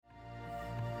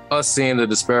us seeing the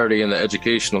disparity in the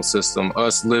educational system,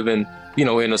 us living,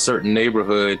 in a certain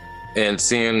neighborhood and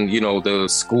seeing, the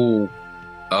school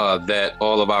that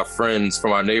all of our friends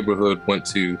from our neighborhood went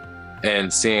to,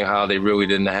 and seeing how they really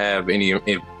didn't have any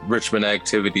enrichment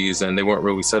activities and they weren't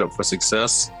really set up for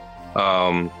success.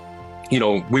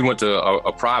 We went to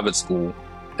a private school,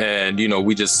 and,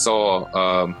 we just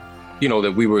saw,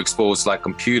 that we were exposed to like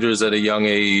computers at a young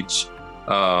age.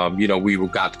 We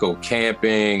got to go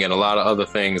camping and a lot of other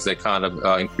things that kind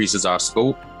of increases our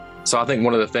scope. So I think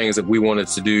one of the things that we wanted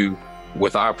to do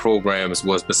with our programs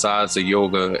was, besides the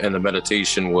yoga and the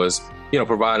meditation, was,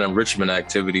 provide enrichment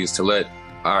activities to let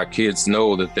our kids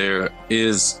know that there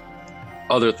is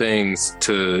other things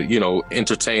to,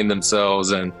 entertain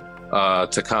themselves and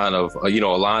to kind of,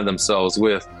 align themselves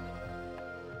with.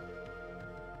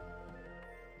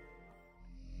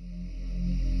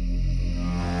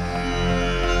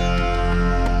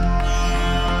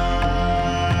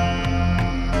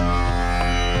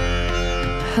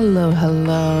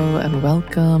 Hello, and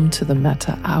welcome to the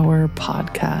Metta Hour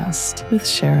podcast with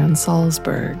Sharon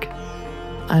Salzberg.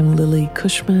 I'm Lily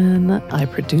Cushman. I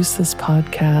produce this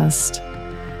podcast,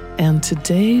 and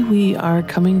today we are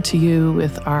coming to you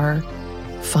with our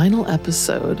final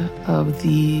episode of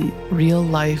the real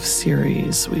life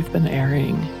series we've been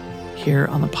airing here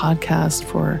on the podcast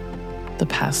for the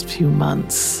past few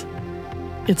months.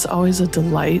 It's always a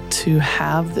delight to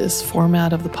have this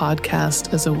format of the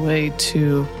podcast as a way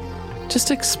to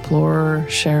just explore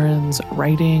Sharon's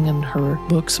writing and her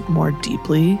books more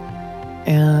deeply.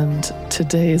 And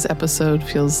today's episode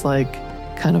feels like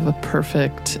kind of a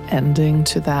perfect ending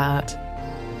to that,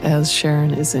 as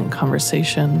Sharon is in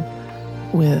conversation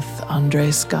with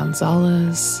Andrés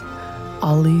Gonzalez,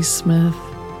 Ali Smith,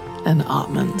 and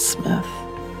Atman Smith.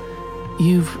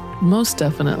 You've most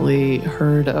definitely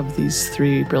heard of these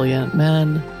three brilliant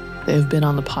men. They've been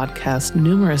on the podcast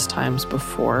numerous times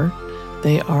before.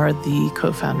 They are the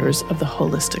co-founders of the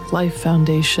Holistic Life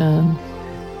Foundation.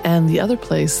 And the other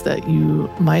place that you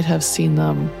might have seen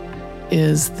them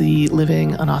is the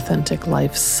Living an Authentic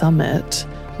Life Summit,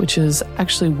 which is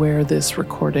actually where this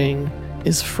recording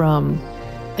is from.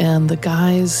 And the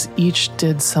guys each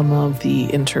did some of the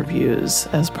interviews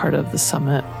as part of the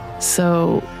summit.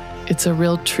 So it's a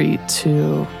real treat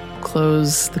to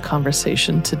close the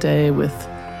conversation today with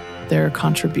their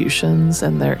contributions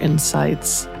and their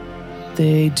insights.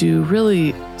 They do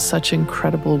really such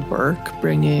incredible work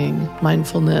bringing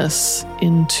mindfulness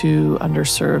into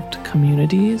underserved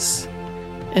communities.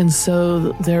 And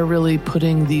so they're really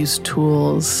putting these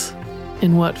tools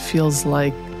in what feels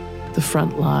like the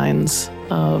front lines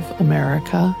of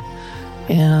America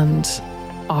and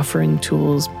offering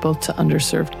tools both to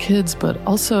underserved kids, but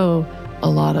also a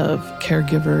lot of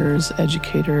caregivers,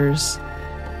 educators.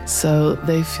 So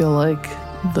they feel like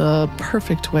the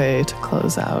perfect way to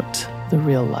close out the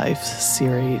real life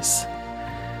series.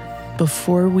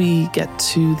 Before we get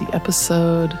to the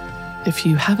episode, if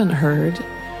you haven't heard,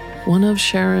 one of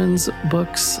Sharon's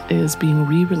books is being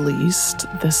re-released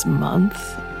this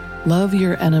month, Love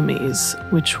Your Enemies,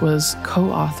 which was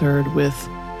co-authored with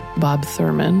Robert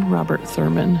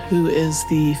Thurman, who is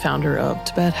the founder of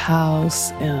Tibet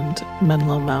House and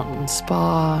Menlo Mountain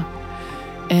Spa.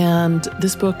 And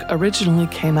this book originally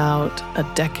came out a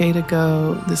decade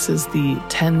ago. This is the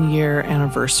 10-year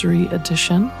anniversary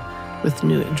edition with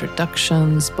new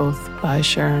introductions, both by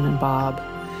Sharon and Bob.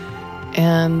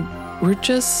 And we're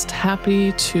just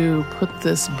happy to put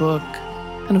this book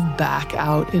kind of back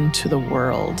out into the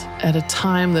world at a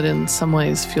time that in some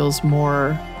ways feels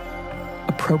more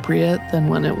appropriate than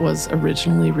when it was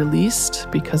originally released,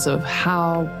 because of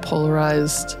how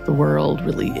polarized the world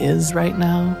really is right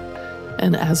now,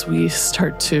 and as we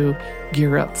start to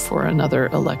gear up for another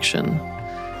election.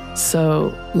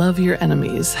 So, Love Your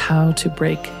Enemies, How to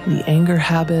Break the Anger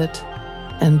Habit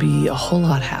and Be a Whole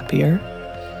Lot Happier.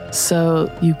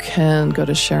 So you can go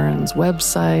to Sharon's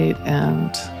website,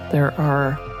 and there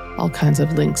are all kinds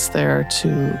of links there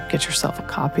to get yourself a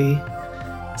copy.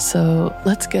 So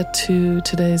let's get to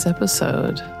today's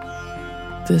episode.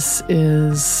 This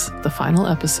is the final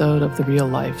episode of the Real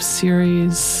Life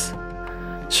series.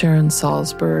 Sharon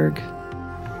Salzberg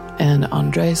and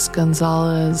Andrés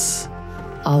Gonzalez,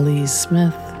 Ali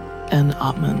Smith, and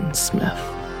Atman Smith.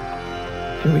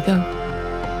 Here we go.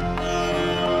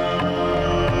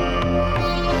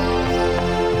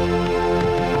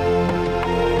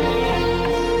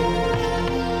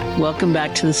 Welcome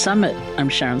back to the summit. I'm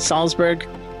Sharon Salzberg,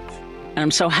 and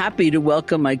I'm so happy to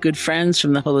welcome my good friends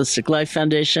from the Holistic Life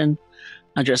Foundation,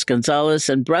 Andrés Gonzalez,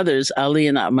 and brothers Ali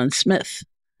and Atman Smith.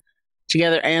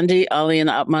 Together, Andy, Ali, and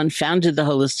Atman founded the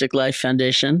Holistic Life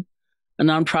Foundation, a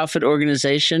nonprofit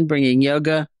organization bringing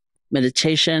yoga,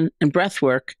 meditation, and breath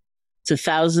work to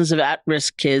thousands of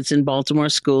at-risk kids in Baltimore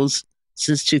schools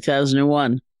since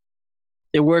 2001.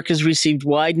 Their work has received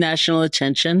wide national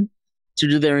attention due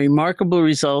to their remarkable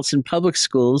results in public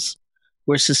schools,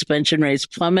 where suspension rates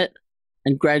plummet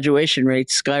and graduation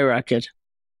rates skyrocket.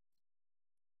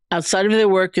 Outside of their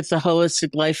work at the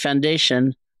Holistic Life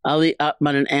Foundation, Ali,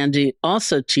 Atman, and Andy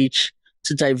also teach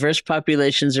to diverse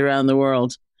populations around the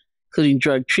world, including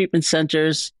drug treatment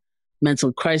centers,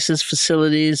 mental crisis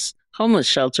facilities, homeless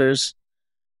shelters,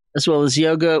 as well as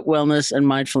yoga, wellness, and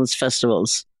mindfulness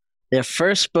festivals. Their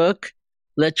first book,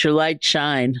 Let Your Light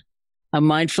Shine, How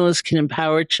Mindfulness Can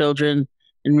Empower Children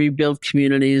and Rebuild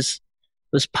Communities,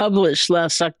 was published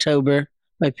last October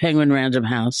by Penguin Random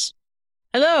House.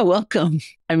 Hello, welcome.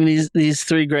 I mean, these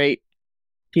three great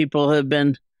people have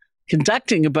been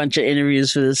conducting a bunch of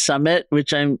interviews for this summit,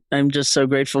 which I'm just so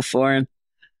grateful for, and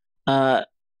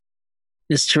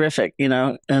it's terrific,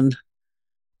 and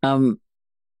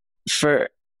for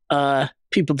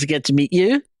people to get to meet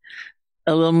you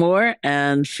a little more,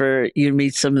 and for you to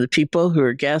meet some of the people who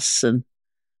are guests, and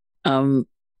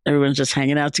everyone's just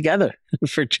hanging out together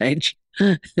for a change.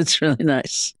 It's really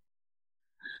nice.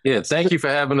 Yeah, thank you for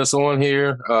having us on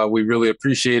here. We really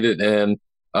appreciate it. And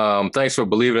thanks for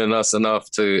believing in us enough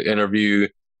to interview,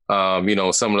 some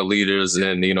of the leaders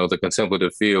in, the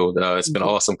contemplative field. It's been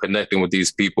awesome connecting with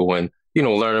these people and,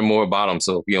 learning more about them.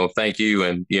 So, thank you.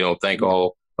 And, thank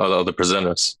all the other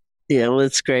presenters. Yeah, well,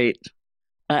 it's great.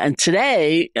 And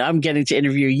today I'm getting to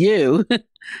interview you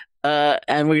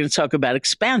and we're going to talk about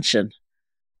expansion,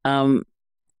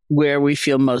 where we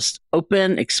feel most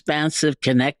open, expansive,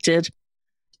 connected,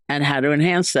 and how to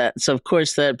enhance that. So, of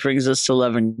course, that brings us to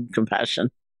love and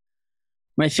compassion.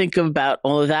 When I think about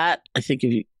all of that, I think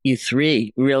of you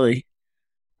three, really.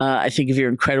 I think of your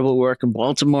incredible work in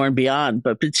Baltimore and beyond,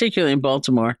 but particularly in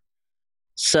Baltimore.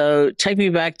 So take me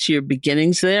back to your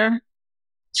beginnings there,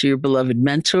 to your beloved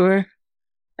mentor,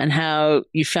 and how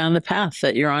you found the path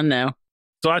that you're on now.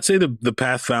 So I'd say the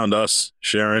path found us,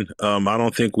 Sharon. I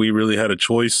don't think we really had a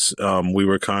choice. We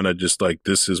were kind of just like,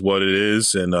 this is what it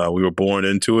is. And we were born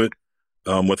into it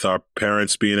with our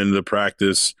parents being into the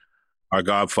practice. Our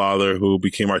godfather, who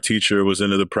became our teacher, was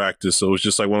into the practice. So it was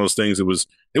just like one of those things. It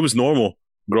was normal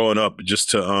growing up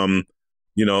just to,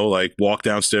 like walk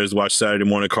downstairs to watch Saturday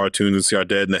morning cartoons and see our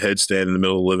dad in the headstand in the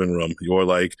middle of the living room. Or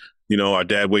like, our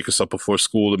dad wake us up before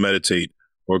school to meditate.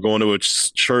 Or going to a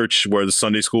church where the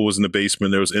Sunday school was in the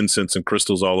basement. There was incense and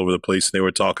crystals all over the place. And they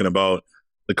were talking about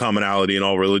the commonality in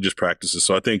all religious practices.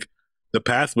 So I think the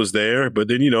path was there. But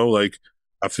then,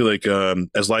 I feel like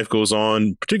as life goes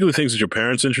on, particularly things that your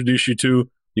parents introduce you to,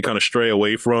 you kind of stray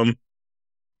away from.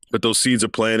 But those seeds are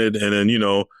planted. And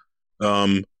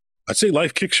then, I'd say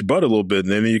life kicks your butt a little bit.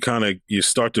 And then you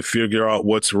start to figure out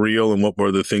what's real and what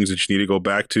were the things that you need to go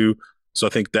back to. So I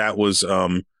think that was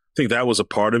a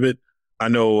part of it. I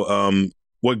know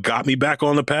what got me back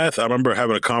on the path. I remember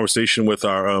having a conversation with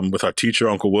our teacher,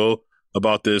 Uncle Will,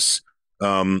 about this.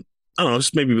 I don't know,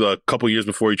 just maybe a couple of years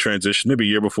before he transitioned, maybe a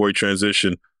year before he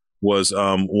transitioned, was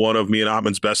one of me and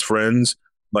Atman's best friends,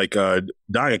 dying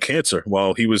of cancer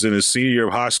while he was in his senior year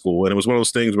of high school. And it was one of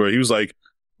those things where he was like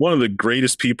one of the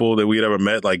greatest people that we had ever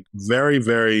met, like very,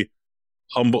 very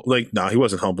humble. He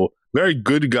wasn't humble. Very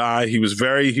good guy. He was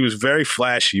very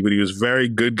flashy, but he was very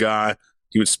good guy.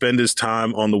 He would spend his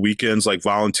time on the weekends, like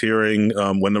volunteering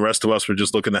when the rest of us were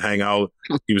just looking to hang out.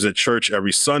 He was at church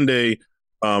every Sunday,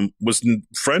 was a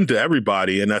friend to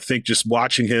everybody. And I think just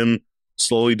watching him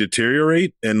slowly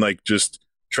deteriorate and just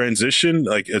transition,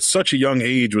 at such a young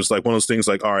age was like one of those things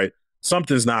like, all right,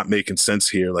 something's not making sense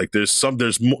here.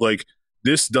 There's more,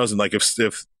 this doesn't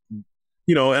if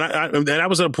and I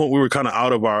was at a point we were kind of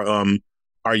out of our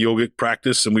yogic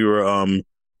practice, and we were,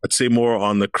 I'd say more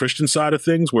on the Christian side of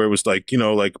things, where it was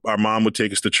our mom would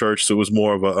take us to church. So it was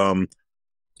more of a,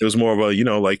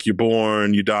 you're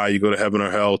born, you die, you go to heaven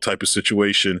or hell type of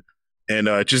situation. And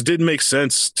it just didn't make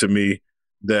sense to me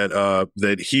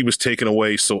that he was taken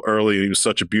away so early. And he was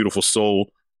such a beautiful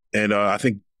soul. And I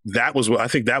think that was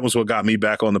what got me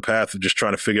back on the path of just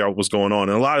trying to figure out what was going on.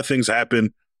 And a lot of things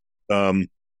happened. And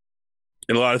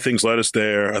a lot of things led us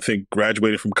there. I think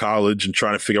graduating from college and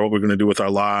trying to figure out what we're going to do with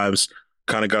our lives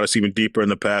kind of got us even deeper in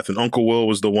the path. And Uncle Will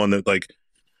was the one that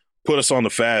put us on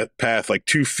the path,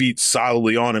 2 feet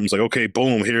solidly on him. He's like, okay,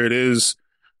 boom, here it is.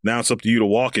 Now it's up to you to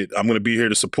walk it. I'm going to be here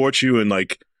to support you and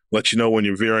let you know when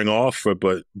you're veering off.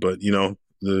 But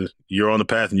you're on the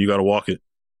path and you got to walk it.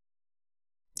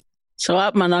 So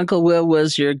my Uncle Will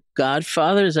was your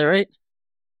godfather, is that right?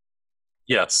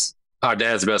 Yes, our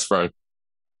dad's best friend.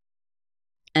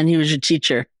 And he was your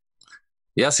teacher.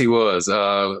 Yes, he was.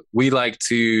 We like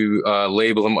to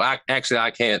label him. I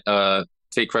can't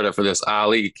take credit for this.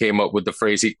 Ali came up with the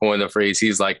phrase. He coined the phrase.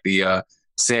 He's like the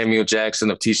Samuel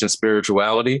Jackson of teaching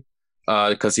spirituality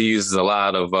because he uses a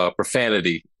lot of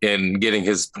profanity in getting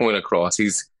his point across.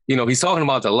 He's talking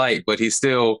about the light, but he's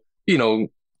still,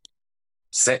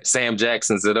 Sam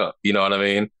Jackson's it up. You know what I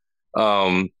mean?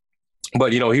 Um,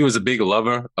 but he was a big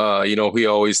lover. He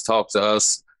always talked to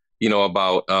us,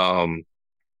 about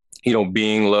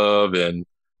being love and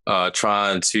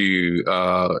trying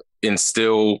to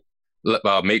instill,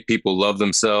 make people love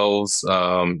themselves.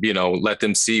 Let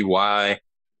them see why,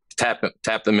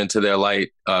 tap them into their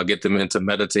light, get them into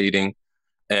meditating,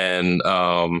 and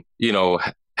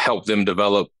help them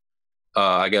develop,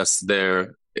 I guess,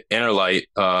 their inner light.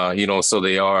 So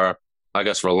they are, I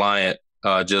guess, reliant,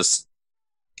 just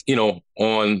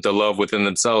on the love within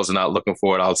themselves and not looking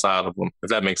for it outside of them. If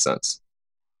that makes sense.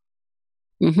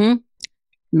 Mm-hmm.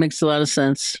 Makes a lot of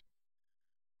sense.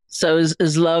 So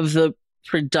is love the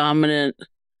predominant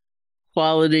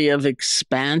quality of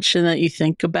expansion that you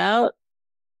think about?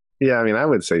 Yeah, I mean, I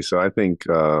would say so. I think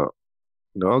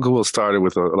Uncle Will started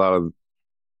with a lot of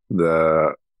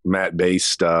the mat-based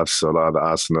stuff, so a lot of the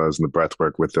asanas and the breath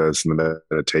work with us and the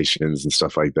meditations and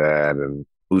stuff like that, and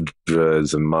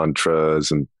mudras and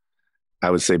mantras. And I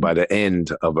would say by the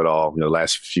end of it all, the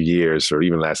last few years or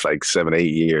even last like 7, 8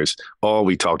 years, all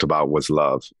we talked about was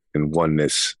love and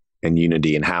oneness and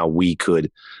unity and how we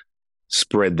could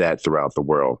spread that throughout the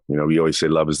world. We always say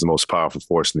love is the most powerful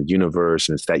force in the universe,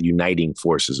 and it's that uniting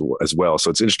force as well. So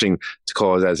it's interesting to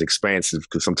call it as expansive,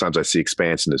 because sometimes I see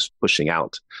expansion as pushing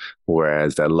out,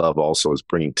 whereas that love also is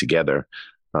bringing together.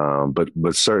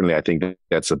 But certainly I think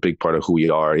that's a big part of who we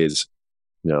are is,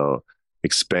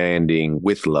 expanding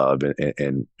with love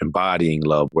and embodying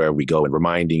love where we go and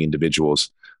reminding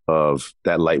individuals of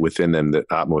that light within them that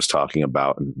Atman was talking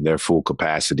about and their full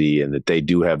capacity, and that they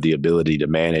do have the ability to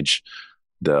manage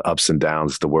the ups and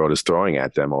downs the world is throwing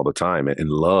at them all the time. And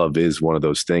love is one of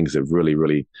those things that really,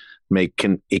 really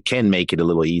can make it a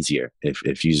little easier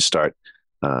if you just start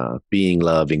being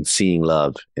loving, seeing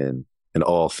love in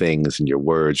all things, in your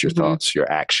words, your thoughts,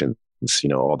 your actions,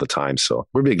 all the time. So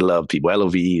we're big love people,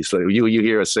 LOVE. So you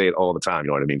hear us say it all the time. You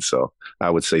know what I mean? So I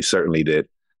would say certainly that,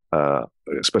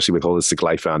 especially with Holistic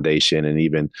Life Foundation and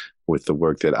even with the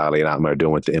work that Ali and Atman are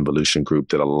doing with the Involution Group,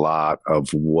 that a lot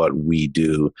of what we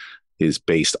do is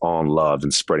based on love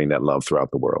and spreading that love throughout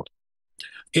the world.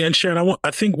 Yeah, and Sharon,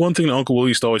 I think one thing that Uncle Will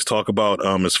used to always talk about,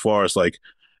 as far as like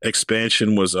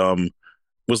expansion was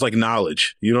like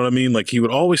knowledge. You know what I mean? Like he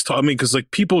would always talk. I mean, because like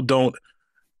people don't.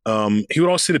 He would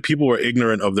always say that people were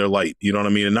ignorant of their light. You know what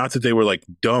I mean? And not that they were like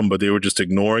dumb, but they were just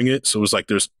ignoring it. So it was like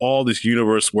there's all this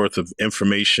universe worth of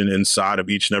information inside of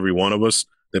each and every one of us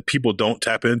that people don't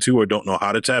tap into or don't know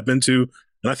how to tap into.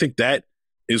 And I think that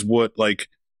is what like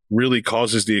really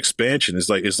causes the expansion. It's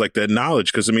like that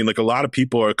knowledge. Because I mean, like a lot of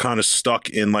people are kind of stuck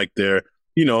in like their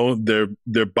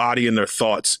body and their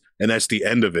thoughts, and that's the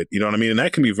end of it. You know what I mean? And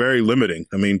that can be very limiting.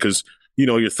 I mean, because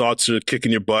your thoughts are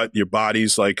kicking your butt, your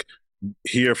body's like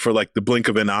here for like the blink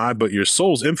of an eye, but your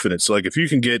soul's infinite. So like if you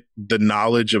can get the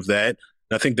knowledge of that,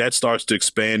 I think that starts to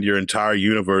expand your entire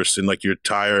universe and like your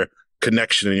entire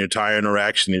connection and your entire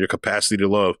interaction and your capacity to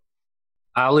love.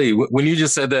 Ali, when you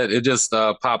just said that, it just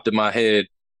popped in my head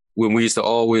when we used to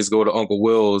always go to Uncle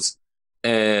Will's,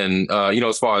 and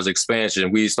as far as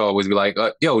expansion, we used to always be like,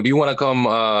 yo, do you want to come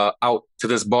out to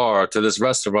this bar, to this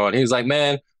restaurant? He was like,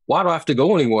 man, why do I have to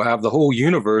go anywhere? I have the whole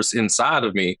universe inside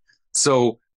of me.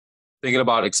 So thinking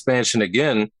about expansion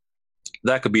again,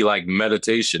 that could be like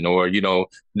meditation or,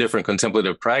 different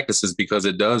contemplative practices, because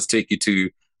it does take you to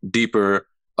deeper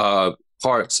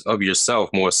parts of yourself,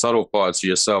 more subtle parts of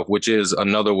yourself, which is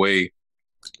another way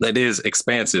that is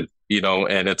expansive,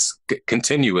 and it's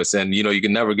continuous, and, you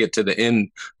can never get to the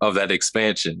end of that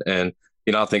expansion. And,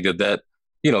 I think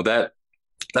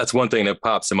that's one thing that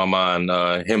pops in my mind,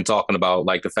 him talking about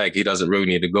like the fact he doesn't really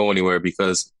need to go anywhere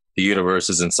because the universe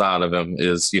is inside of him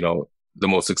is, the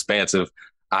most expansive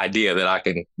idea that I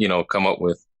can, come up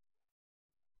with.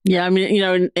 Yeah. I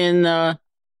mean, in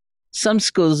some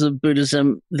schools of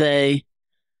Buddhism, they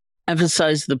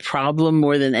emphasize the problem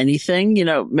more than anything.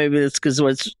 Maybe that's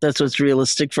because that's what's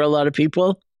realistic for a lot of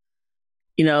people.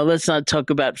 Let's not talk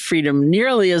about freedom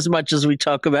nearly as much as we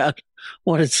talk about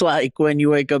what it's like when you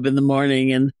wake up in the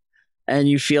morning and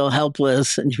you feel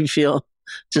helpless and you feel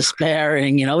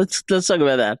despairing. Let's talk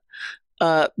about that.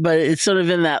 But it's sort of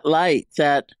in that light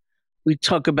that we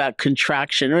talk about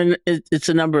contraction. And it's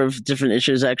a number of different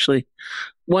issues, actually.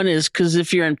 One is because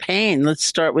if you're in pain, let's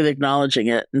start with acknowledging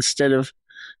it instead of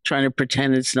trying to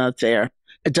pretend it's not there.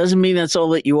 It doesn't mean that's all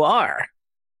that you are.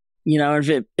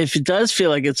 If it does feel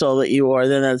like it's all that you are,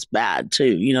 then that's bad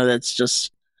too. That's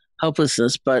just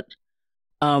hopelessness. But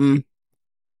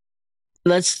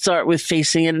let's start with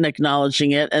facing it and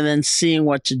acknowledging it, and then seeing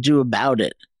what to do about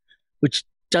it, which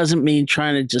doesn't mean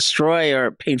trying to destroy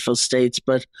our painful states,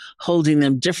 but holding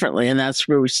them differently. And that's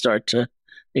where we start to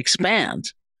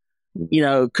expand,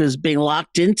 because being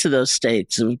locked into those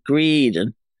states of greed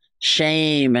and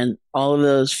shame and all of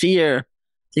those fear,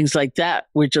 things like that,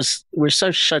 we're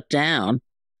so shut down,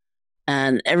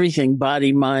 and everything,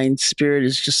 body, mind, spirit,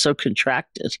 is just so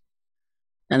contracted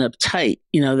and uptight,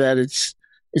 that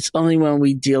it's only when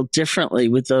we deal differently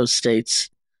with those states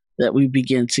that we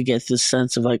begin to get this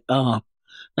sense of like, oh.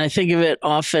 And I think of it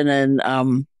often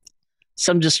in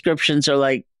some descriptions are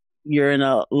like you're in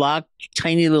a locked,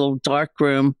 tiny little dark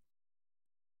room,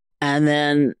 and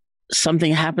then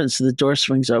something happens, the door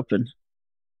swings open.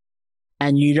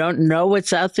 And you don't know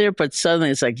what's out there, but suddenly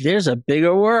it's like, there's a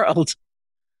bigger world.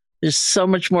 There's so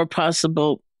much more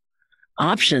possible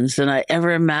options than I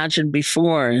ever imagined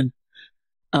before.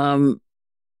 And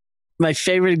my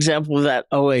favorite example of that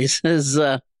always is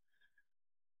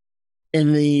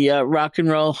in the Rock and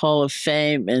Roll Hall of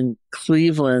Fame in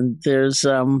Cleveland. There's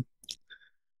in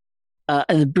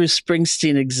the Bruce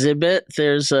Springsteen exhibit,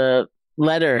 there's a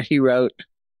letter he wrote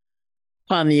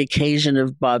on the occasion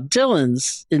of Bob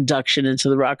Dylan's induction into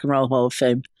the Rock and Roll Hall of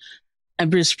Fame. And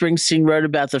Bruce Springsteen wrote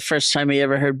about the first time he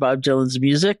ever heard Bob Dylan's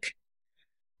music.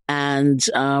 And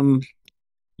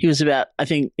he was I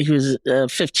think he was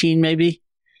 15 maybe.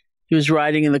 He was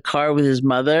riding in the car with his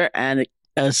mother, and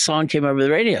a song came over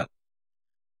the radio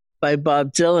by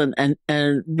Bob Dylan.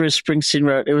 And Bruce Springsteen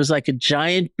wrote, it was like a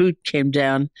giant boot came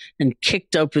down and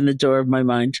kicked open the door of my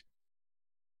mind.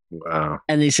 Wow.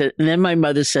 And he said, and then my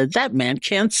mother said, that man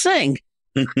can't sing.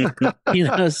 So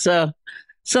it's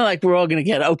not like we're all going to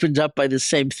get opened up by the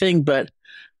same thing, but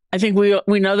I think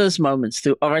we know those moments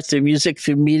through art, through music,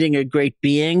 through meeting a great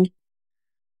being,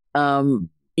 through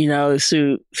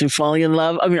falling in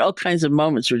love. I mean, all kinds of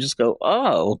moments where we just go,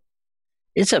 oh,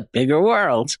 it's a bigger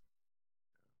world.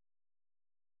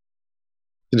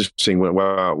 Interesting.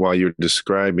 While you're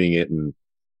describing it and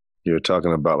you're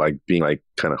talking about like being like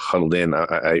kind of huddled in,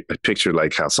 I picture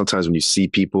like how sometimes when you see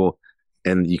people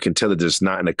and you can tell that they're just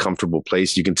not in a comfortable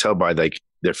place, you can tell by like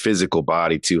their physical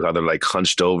body too, how they're like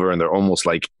hunched over and they're almost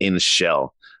like in a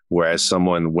shell. Whereas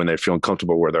someone, when they're feeling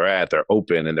comfortable where they're at, they're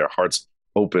open and their heart's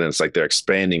open. And it's like they're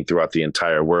expanding throughout the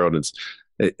entire world.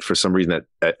 For some reason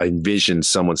that I envision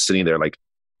someone sitting there like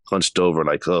hunched over,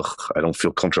 like, ugh, I don't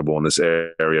feel comfortable in this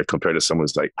area, compared to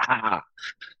someone's like,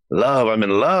 love, I'm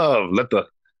in love. Let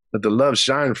the love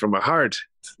shine from my heart.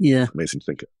 Yeah. Amazing to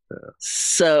think of. Yeah.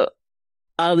 So,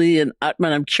 Ali and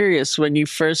Atman, I'm curious, when you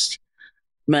first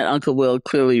met Uncle Will,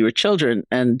 clearly you were children,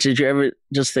 and did you ever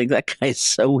just think that guy's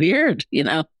so weird?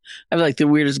 I'm like the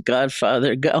weirdest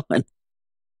godfather going.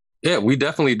 Yeah, we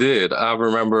definitely did. I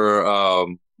remember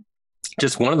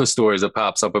just one of the stories that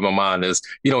pops up in my mind is,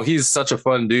 he's such a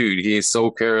fun dude. He's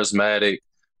so charismatic.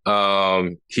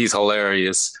 He's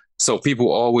hilarious. So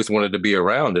people always wanted to be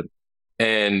around him.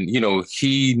 And,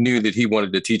 he knew that he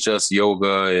wanted to teach us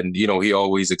yoga. And, he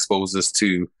always exposed us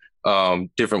to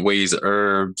different ways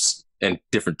herbs and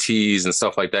different teas and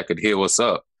stuff like that could heal us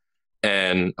up.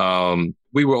 And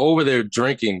we were over there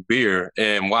drinking beer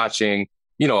and watching,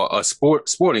 a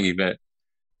sporting event.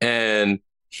 And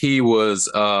he was,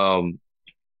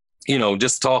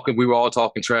 just talking. We were all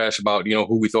talking trash about,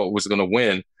 who we thought was going to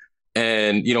win.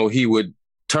 And, he would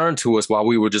turn to us while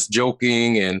we were just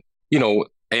joking and,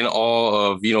 in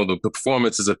awe of, the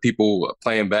performances of people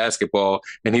playing basketball.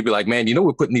 And he'd be like, man,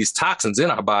 we're putting these toxins in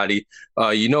our body.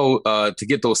 To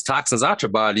get those toxins out your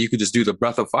body, you could just do the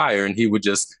breath of fire. And he would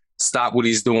just stop what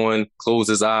he's doing, close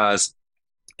his eyes,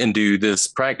 and do this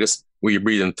practice where you're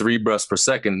breathing 3 breaths per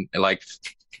second.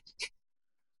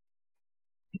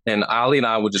 And Ali and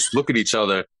I would just look at each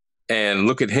other and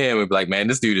look at him and be like, man,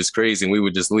 this dude is crazy. And we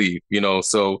would just leave,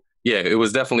 So, yeah, it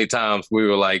was definitely times we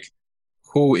were like,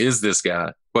 who is this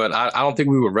guy? But I don't think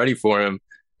we were ready for him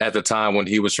at the time when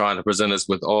he was trying to present us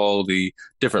with all the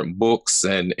different books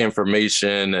and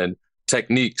information and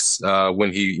techniques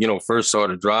when he, first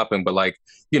started dropping. But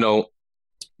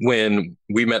when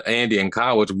we met Andy in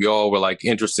college, we all were like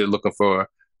interested, looking for,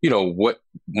 what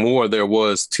more there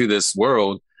was to this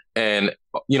world. And,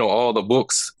 all the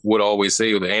books would always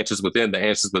say the answers within, the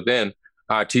answers within.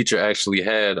 Our teacher actually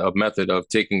had a method of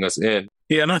taking us in.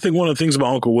 Yeah, and I think one of the things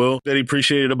about Uncle Will that he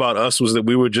appreciated about us was that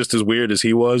we were just as weird as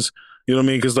he was. You know what I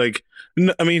mean?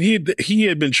 Because he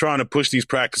had been trying to push these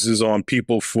practices on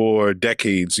people for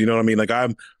decades. You know what I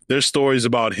mean? There's stories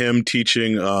about him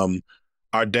teaching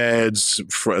our dad's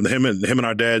him and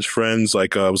our dad's friends,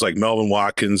 like it was like Melvin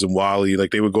Watkins and Wally,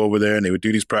 like they would go over there and they would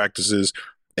do these practices,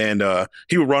 and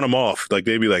he would run them off. Like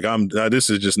they'd be like, this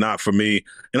is just not for me.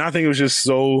 And I think it was just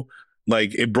so,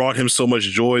 like, it brought him so much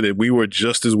joy that we were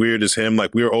just as weird as him.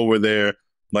 Like we were over there,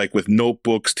 like with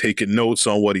notebooks, taking notes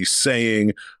on what he's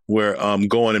saying. We're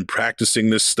going and practicing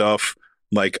this stuff.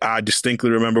 Like I distinctly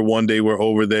remember one day we're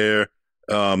over there.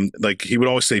 Like he would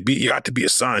always say, you got to be a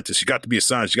scientist. You got to be a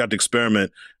scientist. You got to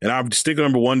experiment. And I distinctly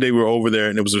remember one day we were over there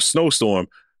and it was a snowstorm.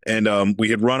 And we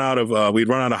had run out of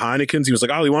Heinekens. He was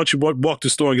like, Ollie, why don't you walk to the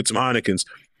store and get some Heinekens?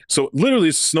 So literally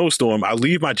it's a snowstorm. I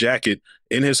leave my jacket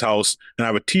in his house and I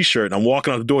have a t-shirt and I'm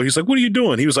walking out the door. He's like, what are you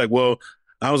doing? He was like, well,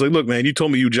 I was like, look, man, you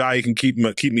told me Ujjayi can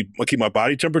keep my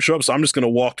body temperature up. So I'm just going to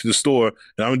walk to the store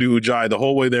and I'm going to do Ujjayi the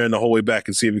whole way there and the whole way back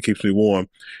and see if it keeps me warm.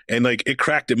 And like, it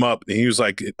cracked him up. And he was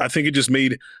like, I think it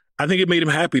made him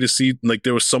happy to see like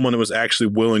there was someone that was actually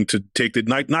willing to take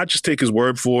not just take his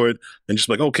word for it and just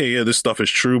like, okay, yeah, this stuff is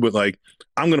true, but like,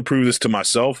 I'm going to prove this to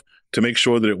myself to make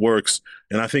sure that it works.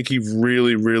 And I think he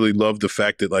really, really loved the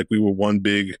fact that like we were one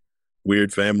big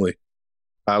weird family.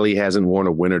 Ali hasn't worn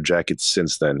a winter jacket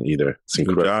since then either. It's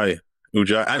incredible.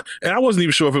 Ujjayi. And I wasn't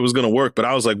even sure if it was going to work, but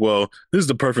I was like, well, this is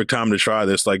the perfect time to try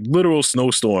this. Like literal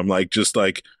snowstorm. Like just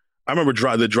like, I remember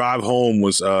the drive home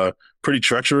was pretty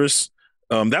treacherous.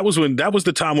 That was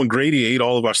the time when Grady ate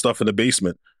all of our stuff in the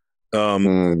basement.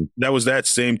 That was that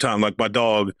same time. Like my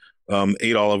dog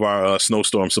ate all of our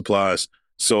snowstorm supplies.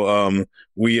 So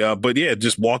but yeah,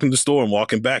 just walking to the store and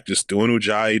walking back, just doing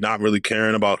Ujjayi, not really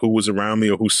caring about who was around me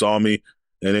or who saw me.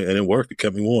 And it worked. It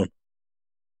kept me warm.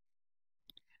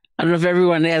 I don't know if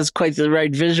everyone has quite the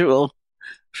right visual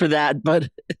for that, but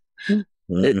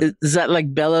is that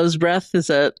like bellows breath? Is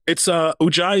that? It's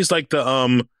Ujjayi is like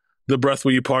the breath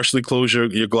where you partially close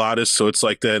your glottis. So it's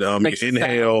like that. You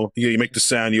inhale, you make the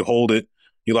sound, you hold it,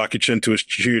 you lock your chin to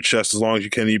your chest as long as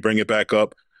you can, and you bring it back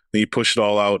up, then you push it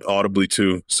all out audibly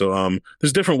too. So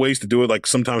there's different ways to do it. Like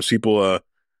sometimes people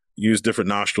use different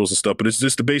nostrils and stuff, but it's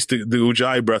just the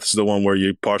Ujjayi breath is the one where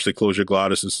you partially close your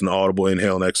glottis. It's an audible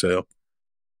inhale and exhale.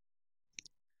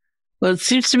 Well, it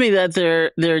seems to me that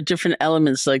there are different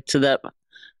elements, like to that,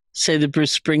 say the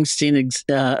Bruce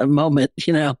Springsteen moment,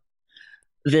 you know,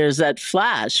 there's that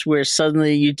flash where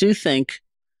suddenly you do think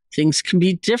things can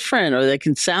be different or they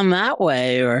can sound that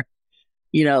way, or,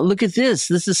 you know, look at this.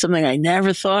 This is something I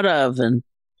never thought of. And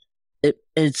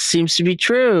it seems to be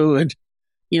true. And,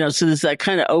 you know, so there's that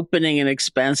kind of opening and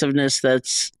expansiveness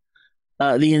that's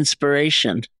the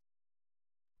inspiration.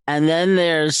 And then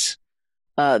there's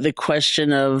the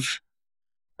question of,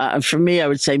 for me, I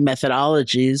would say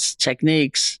methodologies,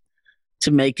 techniques to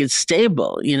make it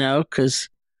stable, you know, because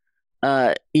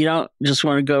you don't just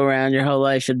want to go around your whole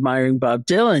life admiring Bob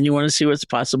Dylan. You want to see what's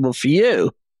possible for you,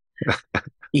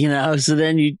 you know, so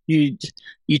then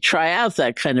you try out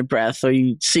that kind of breath, or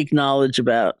you seek knowledge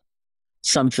about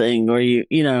something, or you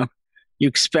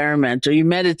experiment, or you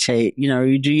meditate, you know, or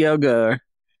you do yoga, or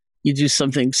you do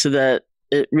something so that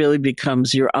it really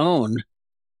becomes your own,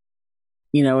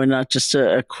 you know, and not just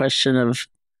a question of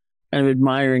kind of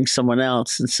admiring someone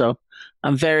else. And so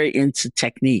I'm very into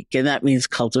technique, and that means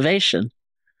cultivation.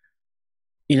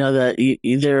 You know, that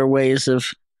there are ways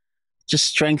of just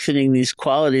strengthening these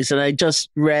qualities. And I just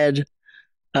read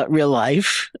Real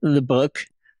Life, the book,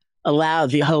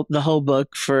 aloud, the whole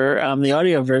book for the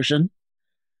audio version.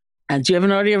 And do you have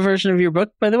an audio version of your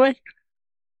book, by the way?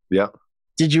 Yeah.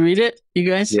 Did you read it, you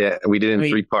guys? Yeah, we did in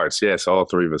 3 parts. Yes, all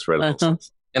 3 of us read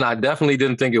it. And I definitely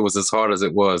didn't think it was as hard as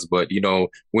it was. But, you know,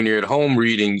 when you're at home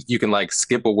reading, you can like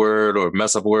skip a word or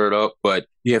mess a word up, but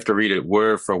you have to read it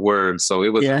word for word. So it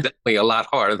was definitely a lot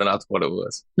harder than I thought it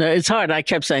was. No, it's hard. I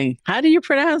kept saying, how do you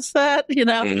pronounce that? You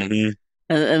know? Mm-hmm.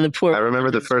 And the poor... I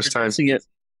remember the first time you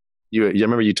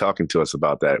remember you talking to us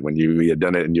about that when you had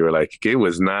done it, and you were like, it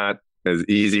was not as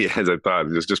easy as I thought.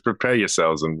 Just prepare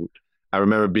yourselves. And I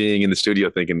remember being in the studio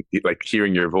thinking, like,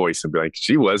 hearing your voice and be like,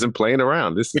 she wasn't playing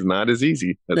around. This is not as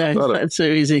easy. No, it's not so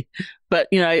easy. But,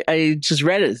 you know, I just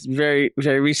read it very,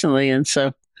 very recently. And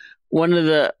so one of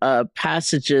the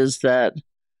passages that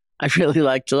I really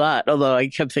liked a lot, although I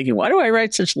kept thinking, why do I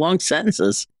write such long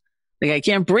sentences? Like, I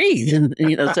can't breathe and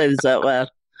you know, say this out loud.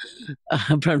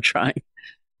 But I'm trying.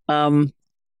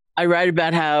 I write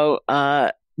about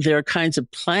how there are kinds of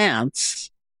plants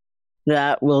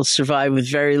that will survive with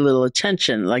very little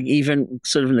attention, like even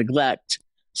sort of neglect.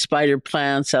 Spider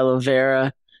plants, aloe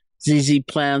vera, ZZ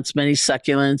plants, many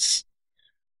succulents.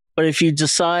 But if you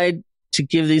decide to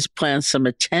give these plants some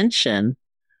attention,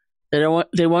 they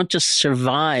won't just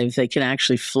survive, they can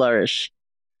actually flourish.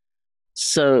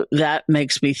 So that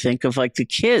makes me think of like the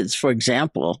kids, for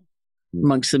example.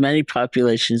 amongst the many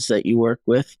populations that you work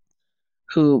with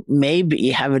who maybe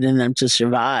have it in them to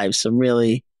survive some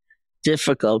really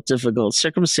difficult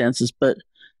circumstances, but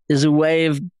there's a way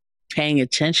of paying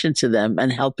attention to them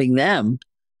and helping them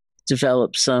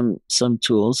develop some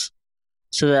tools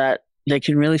so that they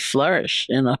can really flourish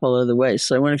in a whole other way.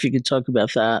 So I wonder if you could talk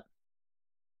about that.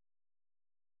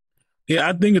 Yeah,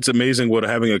 I think it's amazing what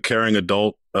having a caring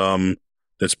adult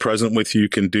that's present with you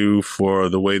can do for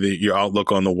the way that your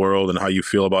outlook on the world and how you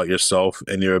feel about yourself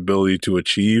and your ability to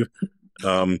achieve.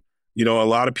 You know, a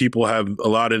lot of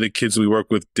the kids we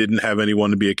work with didn't have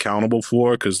anyone to be accountable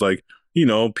for because, like, you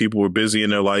know, people were busy in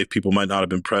their life. People might not have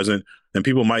been present and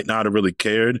people might not have really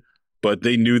cared, but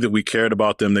they knew that we cared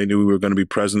about them. They knew we were going to be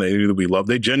present. They knew that we loved.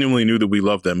 They genuinely knew that we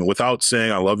loved them, and without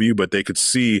saying I love you, but they could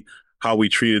see how we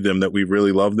treated them, that we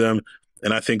really loved them.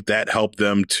 And I think that helped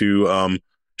them to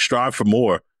strive for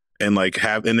more and like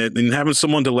having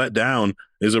someone to let down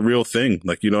is a real thing.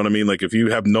 Like, you know what I mean? Like if you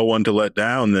have no one to let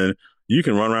down, then you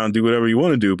can run around and do whatever you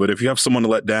want to do. But if you have someone to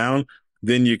let down,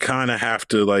 then you kind of have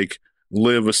to like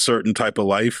live a certain type of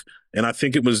life. And I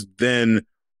think it was then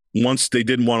once they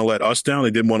didn't want to let us down,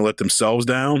 they didn't want to let themselves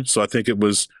down. So I think it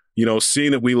was, you know,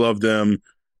 seeing that we love them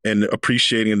and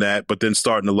appreciating that, but then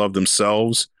starting to love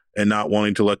themselves and not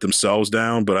wanting to let themselves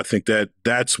down. But I think that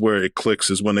that's where it clicks,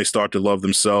 is when they start to love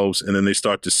themselves and then they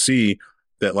start to see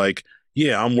that, like,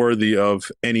 yeah, I'm worthy of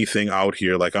anything out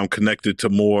here. Like I'm connected to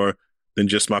more than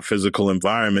just my physical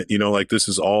environment. You know, like this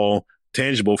is all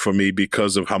tangible for me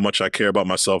because of how much I care about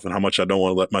myself and how much I don't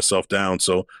want to let myself down.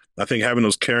 So I think having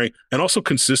those caring and also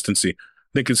consistency.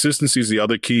 I think consistency is the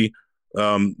other key,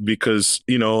 because,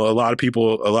 you know, a lot of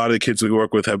the kids we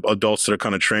work with have adults that are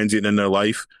kind of transient in their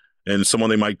life and someone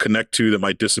they might connect to that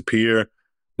might disappear.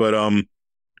 But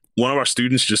one of our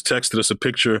students just texted us a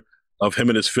picture of him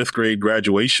at his 5th grade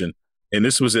graduation. And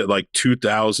this was at like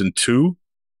 2002.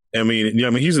 I mean,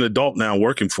 he's an adult now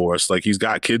working for us. Like he's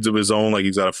got kids of his own, like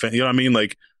he's got a family, you know what I mean?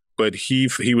 Like, but he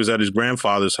was at his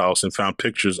grandfather's house and found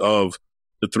pictures of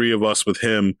the 3 of us with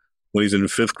him when he's in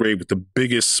 5th grade with the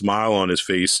biggest smile on his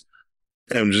face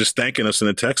and just thanking us in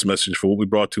a text message for what we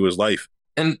brought to his life.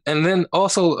 And then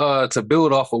also to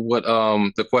build off of what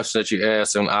the question that you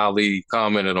asked and Ali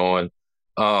commented on,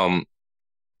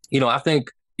 you know, I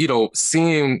think, you know,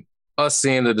 seeing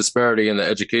the disparity in the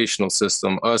educational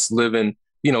system, us living,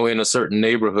 you know, in a certain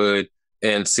neighborhood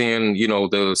and seeing, you know,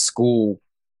 the school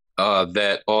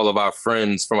that all of our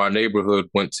friends from our neighborhood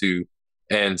went to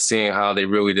and seeing how they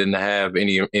really didn't have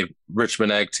any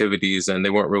enrichment activities and they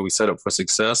weren't really set up for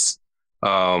success.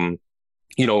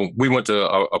 You know, we went to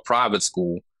a private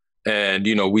school and,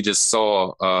 you know, we just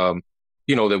saw,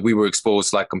 you know, that we were exposed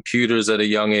to like computers at a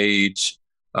young age.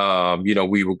 You know,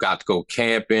 we got to go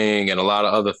camping and a lot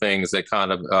of other things that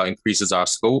kind of increases our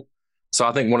scope. So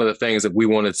I think one of the things that we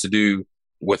wanted to do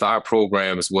with our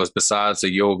programs was, besides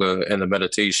the yoga and the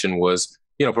meditation, was,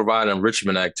 you know, provide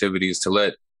enrichment activities to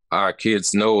let our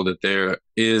kids know that there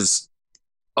is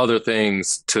other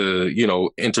things to, you know,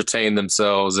 entertain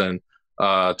themselves and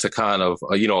to kind of,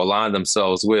 you know, align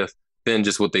themselves with than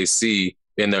just what they see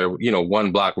in their, you know,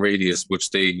 1 block radius, which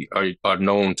they are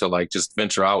known to like just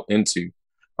venture out into.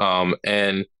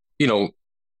 And, you know,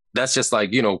 that's just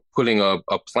like, you know, putting a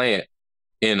plant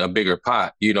in a bigger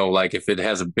pot. You know, like if it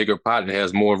has a bigger pot, it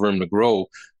has more room to grow.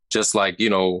 Just like, you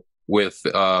know, with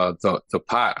the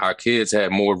pot, our kids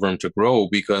had more room to grow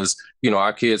because, you know,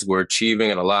 our kids were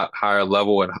achieving at a lot higher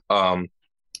level at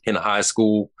in high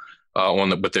school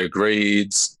with their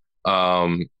grades.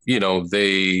 You know,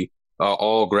 they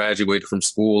all graduated from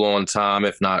school on time,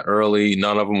 if not early.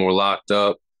 None of them were locked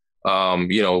up.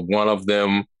 You know, one of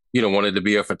them, you know, wanted to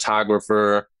be a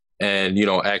photographer and, you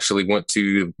know, actually went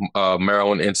to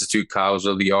Maryland Institute College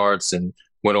of the Arts and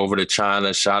went over to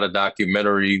China, shot a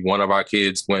documentary. One of our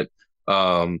kids went,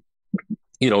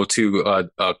 you know, to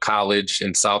a college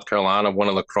in South Carolina, won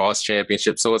a lacrosse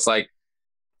championship. So it's like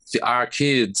our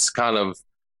kids kind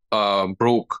of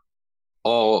broke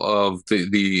all of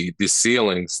the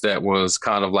ceilings that was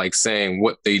kind of like saying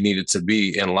what they needed to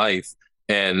be in life.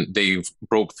 And they've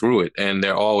broke through it, and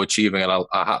they're all achieving at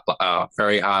a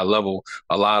very high level.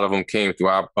 A lot of them came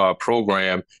through our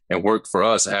program and worked for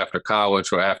us after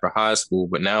college or after high school,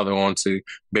 but now they're on to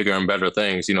bigger and better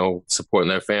things, you know, supporting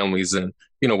their families and,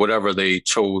 you know, whatever they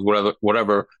chose,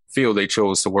 whatever field they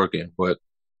chose to work in. But,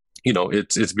 you know,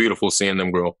 it's beautiful seeing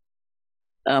them grow.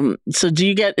 So do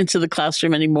you get into the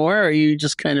classroom anymore, or you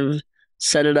just kind of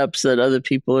set it up so that other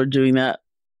people are doing that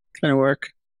kind of work?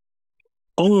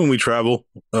 Only when we travel,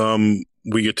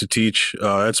 we get to teach.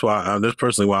 That's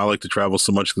personally why I like to travel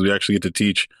so much, because we actually get to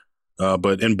teach.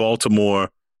 But in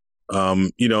Baltimore,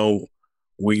 you know,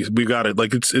 we got it.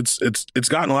 Like it's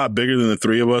gotten a lot bigger than the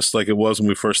three of us. Like it was when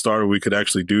we first started. We could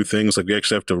actually do things. Like we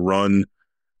actually have to run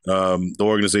the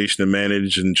organization and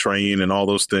manage and train and all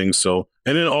those things. So,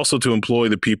 and then also to employ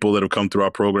the people that have come through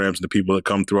our programs and the people that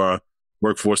come through our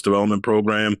workforce development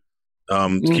program,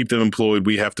 to keep them employed,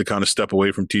 we have to kind of step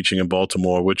away from teaching in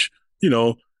Baltimore, which,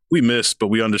 we miss, but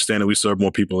we understand that we serve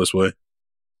more people this way.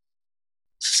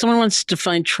 Someone wants to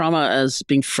define trauma as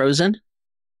being frozen,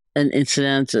 an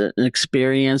incident, an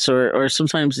experience, or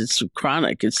sometimes it's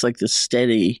chronic. It's like the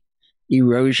steady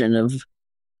erosion of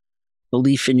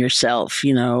belief in yourself,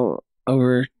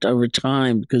 over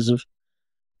time because of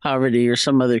poverty or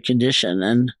some other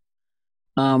condition.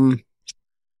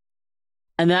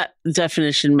 And that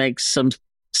definition makes some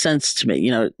sense to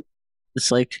me.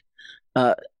 It's like,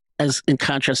 as in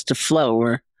contrast to flow,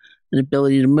 or an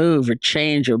ability to move or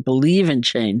change or believe in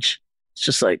change. It's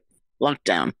just like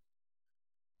lockdown,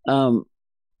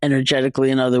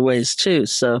 energetically in other ways too.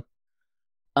 So,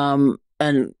 and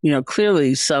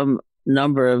clearly some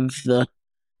number of the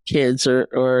kids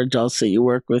or adults that you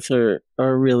work with are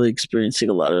really experiencing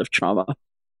a lot of trauma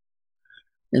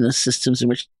in the systems in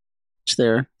which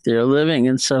they're living.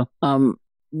 And so,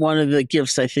 one of the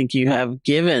gifts I think you have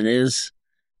given is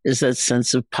that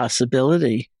sense of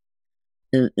possibility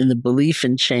in the belief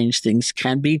in change. Things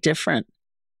can be different.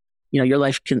 Your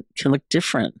life can look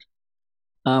different.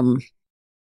 I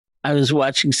was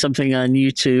watching something on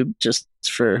YouTube just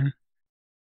for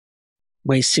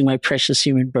wasting my precious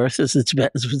human birth, as the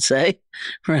Tibetans would say,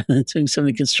 rather than doing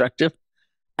something constructive.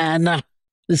 And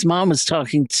this mom was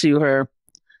talking to her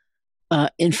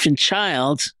infant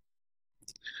child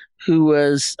who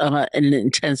was in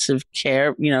intensive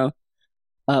care,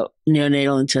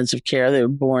 neonatal intensive care. They were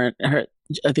born, I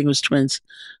think it was twins,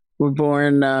 were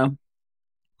born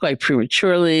quite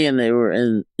prematurely, and they were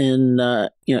in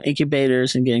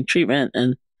incubators and getting treatment,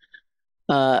 and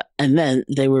then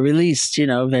they were released,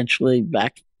 eventually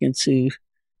back into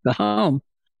the home.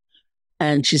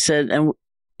 And she said, and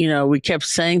we kept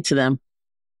saying to them,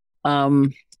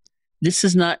 this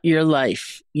is not your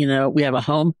life. We have a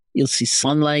home. You'll see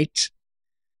sunlight.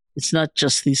 It's not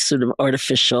just these sort of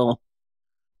artificial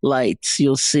lights.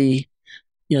 You'll see,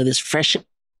 there's fresh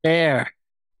air.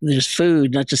 There's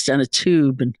food, not just down a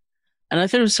tube. And I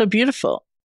thought it was so beautiful,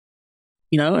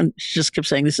 and she just kept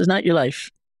saying, this is not your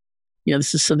life.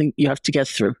 This is something you have to get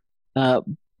through.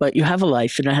 But you have a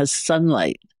life, and it has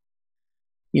sunlight.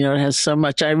 It has so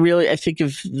much. I think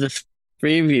of the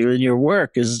three of you and your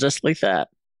work is just like that.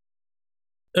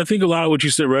 I think a lot of what you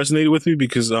said resonated with me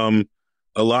because a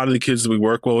lot of the kids that we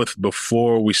work with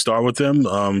before we start with them,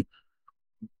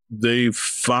 they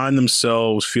find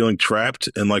themselves feeling trapped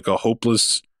in like a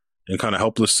hopeless and kind of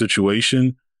helpless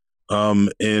situation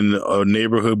in a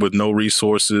neighborhood with no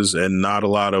resources and not a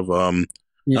lot of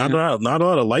not a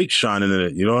lot of light shining in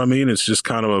it. You know what I mean? It's just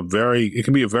kind of it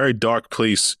can be a very dark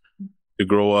place to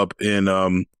grow up in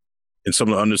some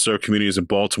of the underserved communities in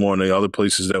Baltimore and the other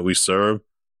places that we serve.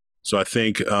 So I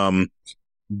think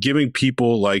giving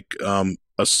people like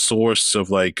a source of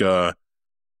like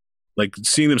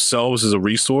seeing themselves as a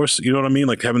resource, you know what I mean?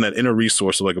 Like having that inner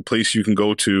resource of like a place you can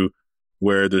go to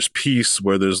where there's peace,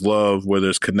 where there's love, where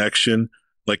there's connection,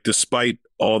 like despite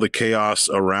all the chaos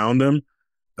around them,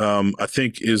 I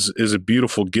think is a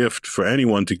beautiful gift for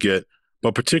anyone to get.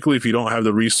 But particularly if you don't have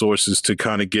the resources to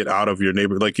kind of get out of your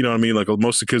neighborhood, like, you know what I mean? Like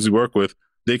most of the kids we work with,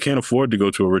 they can't afford to go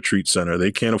to a retreat center.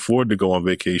 They can't afford to go on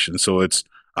vacation. So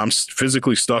I'm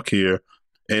physically stuck here.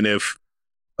 And if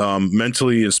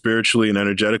mentally and spiritually and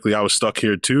energetically I was stuck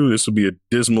here too, this would be a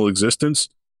dismal existence.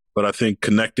 But I think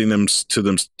connecting them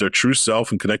to their true self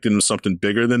and connecting them to something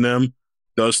bigger than them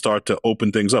does start to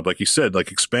open things up. Like you said,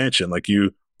 like expansion, like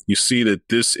you see that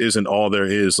this isn't all there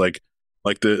is. Like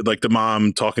the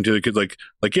mom talking to the kids, like,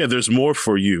 yeah, there's more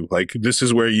for you. Like this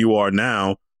is where you are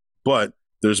now, but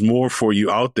there's more for you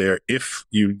out there if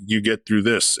you get through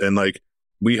this. And like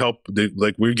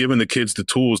we're giving the kids the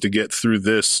tools to get through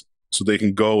this so they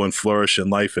can go and flourish in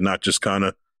life and not just kind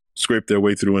of scrape their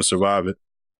way through and survive it.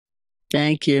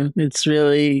 Thank you.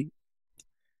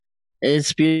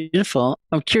 It's beautiful.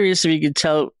 I'm curious if you could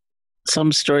tell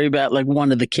some story about like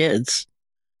one of the kids.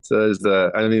 So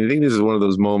I think this is one of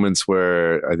those moments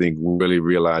where I think we really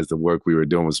realized the work we were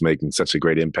doing was making such a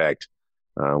great impact.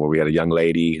 Where we had a young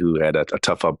lady who had a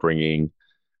tough upbringing,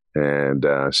 and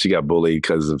she got bullied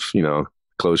because of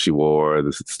clothes she wore,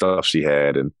 the stuff she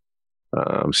had, and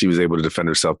she was able to defend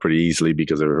herself pretty easily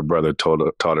because her brother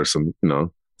taught her some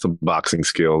boxing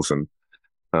skills, and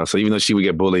so even though she would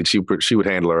get bullied, she would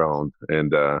handle her own,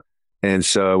 and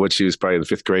so what she was probably in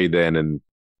 5th grade then, and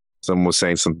someone was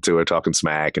saying something to her, talking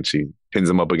smack, and she pins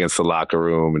him up against the locker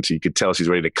room, and she could tell she's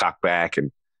ready to cock back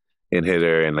and hit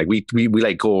her. And like we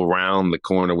like go around the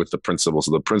corner with the principal,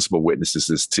 so the principal witnesses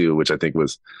this too, which I think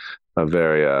was a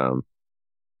very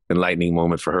enlightening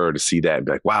moment for her to see that and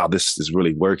be like, wow, this is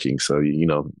really working. So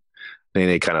then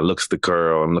it kind of looks at the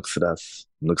girl and looks at us,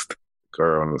 and looks at the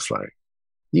girl, and it's like,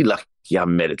 you lucky I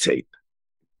meditate.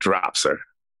 Drops her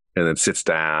and then sits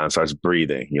down, starts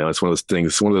breathing. It's one of those things,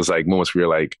 it's one of those like moments where you're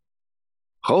like,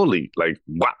 holy, like,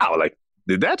 wow, like,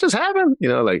 did that just happen?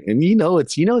 And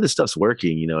this stuff's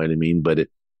working, you know what I mean? But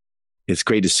it's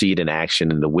great to see it in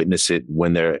action and to witness it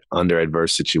when they're under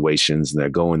adverse situations and they're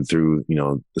going through,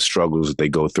 the struggles that they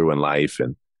go through in life.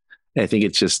 And I think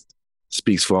it just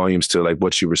speaks volumes to like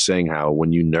what you were saying, how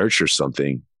when you nurture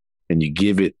something and you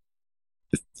give it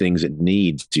the things it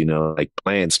needs, like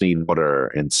plants need water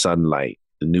and sunlight,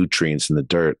 the nutrients in the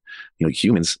dirt.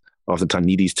 Humans oftentimes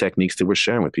need these techniques that we're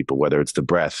sharing with people, whether it's the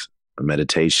breath, a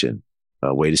meditation,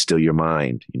 a way to still your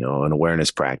mind, an awareness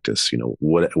practice,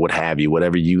 what have you,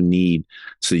 whatever you need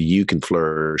so you can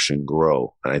flourish and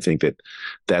grow. And I think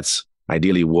that's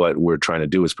ideally what we're trying to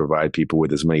do, is provide people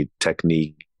with as many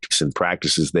techniques and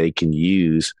practices they can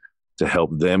use to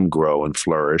help them grow and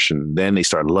flourish. And then they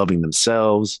start loving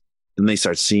themselves. Then they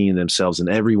start seeing themselves in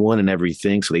everyone and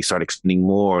everything. So they start extending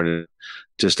more, and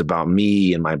just about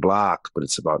me and my block, but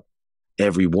it's about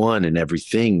everyone and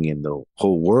everything in the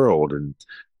whole world and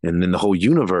then the whole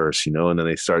universe, and then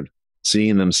they start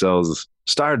seeing themselves as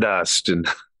stardust and,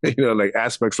 like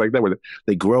aspects like that where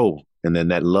they grow. And then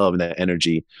that love and that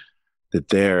energy that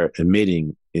they're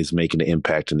emitting is making an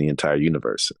impact in the entire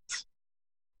universe.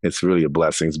 It's really a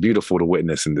blessing. It's beautiful to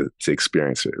witness and to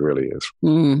experience it. It really is.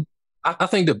 Mm. I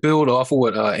think to build off of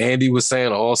what Andy was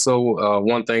saying, also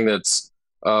one thing that's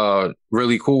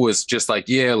really cool is just like,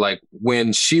 like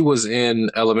when she was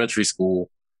in elementary school,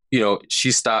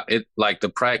 she stopped it. Like the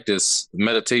practice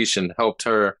meditation helped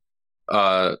her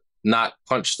not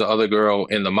punch the other girl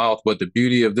in the mouth. But the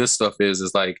beauty of this stuff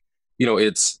is like,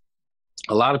 it's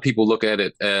a lot of people look at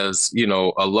it as,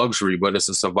 a luxury, but it's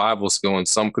a survival skill in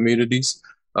some communities.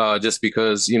 Just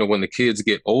because, when the kids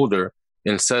get older,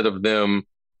 instead of them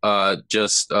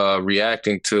just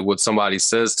reacting to what somebody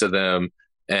says to them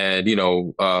and,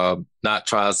 not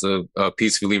tries to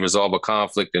peacefully resolve a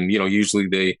conflict. And, usually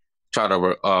they try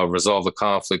to resolve the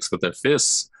conflicts with their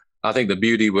fists. I think the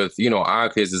beauty with, our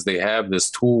kids is they have this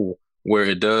tool where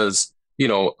it does,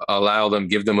 allow them,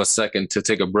 give them a second to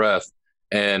take a breath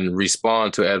and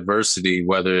respond to adversity,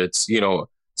 whether it's,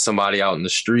 somebody out in the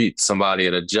street, somebody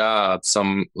at a job,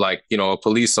 some like, a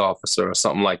police officer or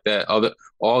something like that.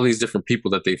 All these different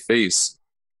people that they face,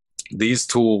 these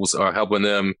tools are helping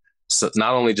them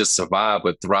not only just survive,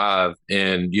 but thrive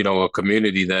in, a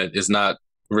community that is not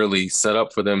really set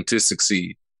up for them to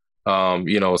succeed.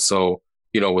 So,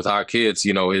 with our kids,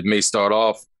 it may start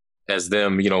off as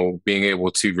them, being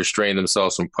able to restrain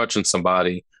themselves from punching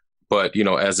somebody. But,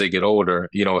 as they get older,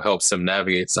 it helps them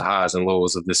navigate the highs and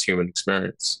lows of this human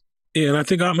experience. Yeah, and I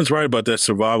think Atman's right about that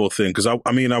survival thing, because I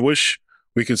wish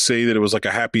we could say that it was like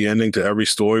a happy ending to every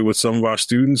story with some of our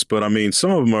students. But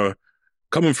some of them are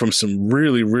coming from some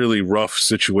really, really rough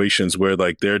situations where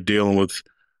like they're dealing with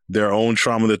their own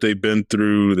trauma that they've been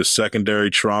through, the secondary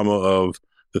trauma of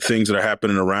the things that are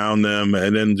happening around them,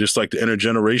 and then just like the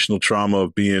intergenerational trauma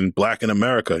of being Black in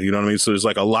America. You know what I mean? So there's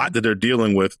like a lot that they're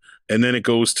dealing with. And then it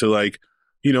goes to like,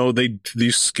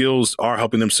 these skills are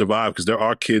helping them survive, because there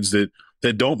are kids that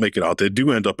don't make it out. They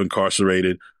do end up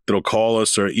incarcerated. That'll call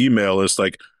us or email us.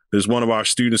 Like there's one of our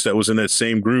students that was in that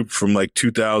same group from like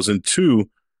 2002.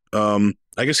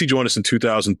 I guess he joined us in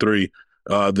 2003.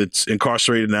 That's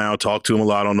incarcerated now. Talk to him a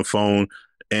lot on the phone.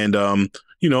 And,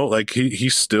 like he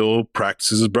still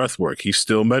practices his breath work. He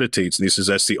still meditates. And he says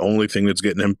that's the only thing that's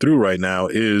getting him through right now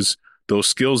is those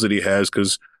skills that he has.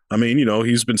 Because,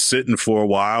 he's been sitting for a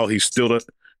while. He still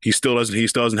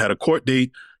hasn't had a court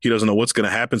date. He doesn't know what's going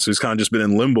to happen. So he's kind of just been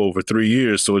in limbo for 3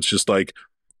 years. So it's just like,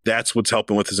 that's what's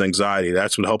helping with his anxiety.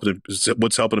 That's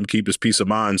what's helping him keep his peace of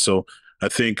mind. So I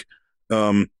think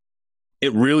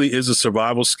it really is a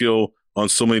survival skill on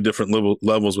so many different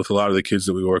levels with a lot of the kids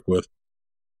that we work with.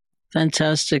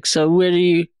 Fantastic. So where do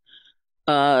you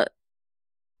have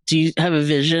a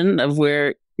vision of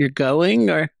where you're going,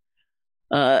 or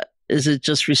is it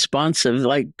just responsive?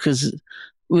 Like, because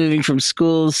moving from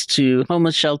schools to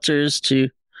homeless shelters to,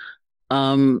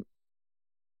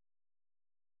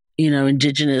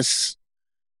 indigenous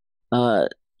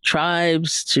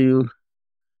tribes to,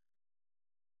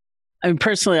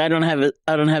 personally, I don't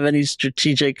have any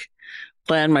strategic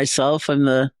plan myself. I'm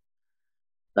the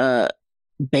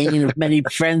bane of many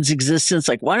friends' existence.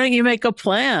 Like, why don't you make a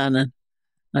plan? And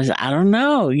I said, I don't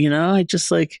know. I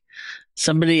just like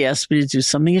somebody asked me to do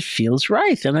something. It feels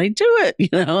right. And I do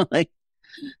it, like.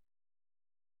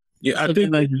 Yeah,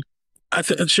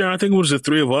 Sharon, I think it was the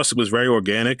three of us. It was very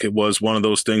organic. It was one of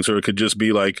those things where it could just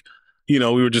be like, we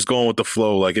were just going with the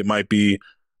flow. Like it might be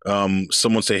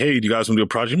someone say, hey, do you guys want to do a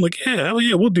project? I'm like, yeah, hell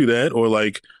yeah, we'll do that. Or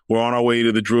like we're on our way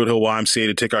to the Druid Hill YMCA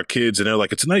to take our kids and they're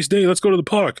like, it's a nice day. Let's go to the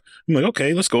park. I'm like,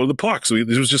 okay, let's go to the park. So it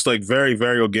was just like very,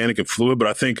 very organic and fluid. But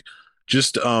I think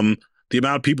just the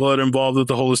amount of people that are involved with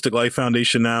the Holistic Life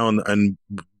Foundation now and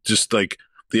just like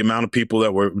the amount of people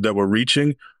that we're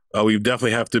reaching, we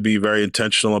definitely have to be very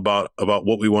intentional about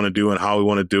what we want to do and how we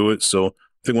want to do it. So I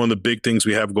think one of the big things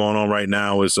we have going on right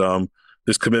now is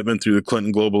this commitment through the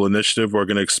Clinton Global Initiative. We're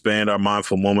going to expand our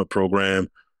Mindful Moment program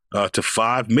to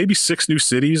 5, maybe 6 new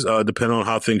cities, depending on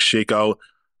how things shake out.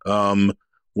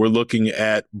 We're looking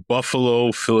at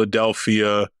Buffalo,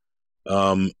 Philadelphia,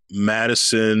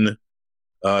 Madison,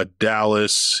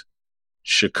 Dallas,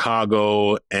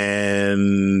 Chicago,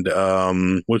 and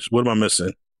what am I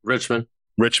missing?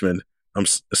 Richmond. I'm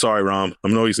sorry, Ram. I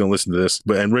know he's going to listen to this,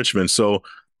 and Richmond. So,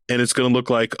 and it's going to look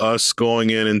like us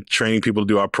going in and training people to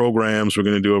do our programs. We're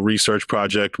going to do a research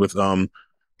project with the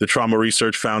Trauma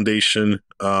Research Foundation,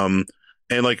 and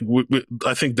like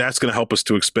I think that's going to help us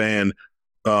to expand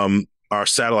our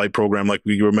satellite program, like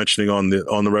we were mentioning on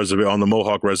the reservation, on the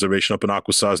Mohawk Reservation up in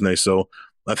Akwesasne. So,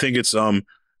 I think it's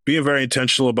being very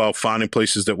intentional about finding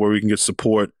places where we can get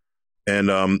support and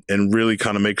really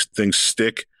kind of make things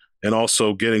stick. And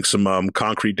also getting some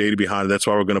concrete data behind it. That's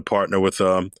why we're going to partner with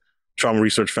Trauma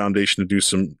Research Foundation to do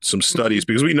some studies,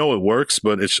 because we know it works,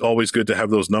 but it's always good to have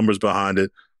those numbers behind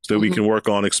it so that we can work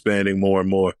on expanding more and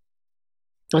more.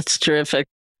 That's terrific.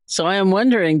 So I am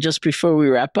wondering, just before we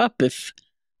wrap up, if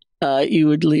you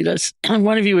would lead us,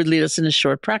 one of you would lead us in a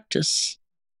short practice.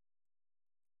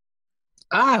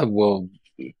 I will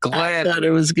I thought it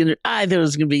was going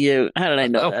to be you. How did I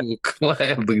know that? I will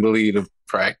gladly lead a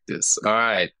practice. All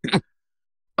right.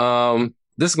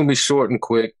 This is going to be short and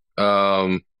quick,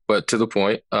 but to the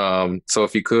point. So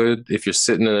if you're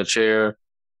sitting in a chair,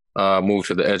 move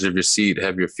to the edge of your seat,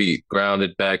 have your feet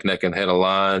grounded, back, neck, and head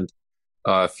aligned.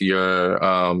 If you're,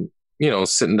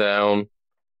 sitting down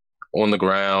on the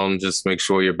ground, just make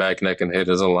sure your back, neck, and head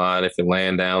is aligned. If you're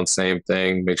laying down, same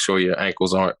thing. Make sure your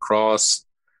ankles aren't crossed.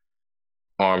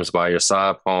 Arms by your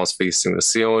side, palms facing the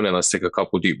ceiling, and let's take a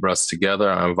couple deep breaths together.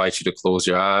 I invite you to close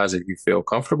your eyes if you feel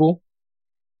comfortable.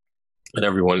 And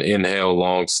everyone inhale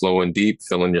long, slow, and deep,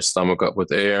 filling your stomach up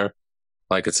with air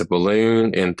like it's a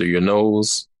balloon, in through your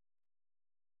nose.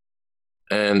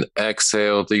 And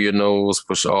exhale through your nose,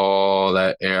 push all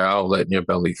that air out, letting your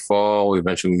belly fall,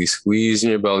 eventually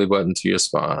squeezing your belly button to your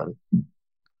spine.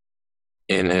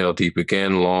 Inhale deep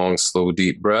again, long, slow,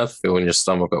 deep breath, filling your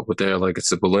stomach up with air like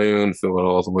it's a balloon, fill it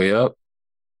all the way up.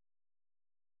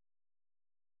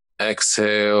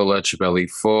 Exhale, let your belly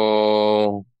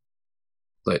fall,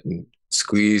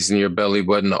 squeezing your belly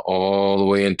button all the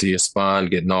way into your spine,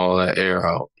 getting all that air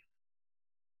out.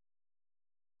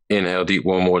 Inhale deep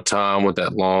one more time with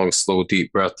that long, slow,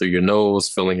 deep breath through your nose,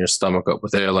 filling your stomach up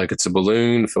with air like it's a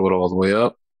balloon, fill it all the way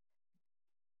up.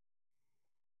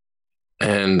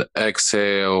 And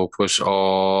exhale, push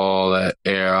all that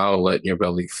air out, letting your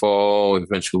belly fall,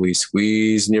 eventually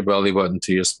squeezing your belly button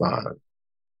to your spine.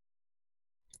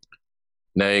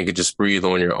 Now you can just breathe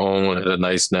on your own at a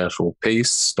nice natural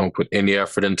pace. Don't put any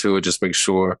effort into it. Just make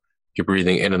sure you're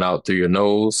breathing in and out through your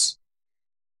nose.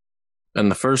 And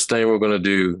the first thing we're going to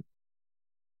do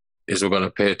is we're going to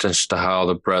pay attention to how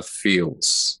the breath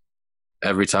feels.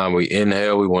 Every time we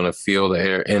inhale, we want to feel the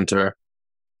air enter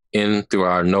in through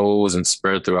our nose and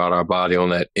spread throughout our body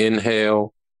on that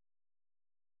inhale.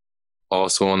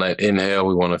 Also on that inhale,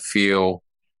 we want to feel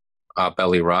our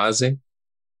belly rising.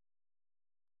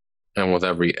 And with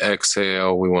every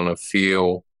exhale, we want to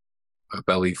feel our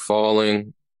belly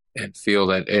falling and feel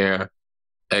that air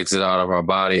exit out of our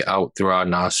body, out through our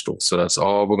nostrils. So that's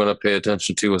all we're going to pay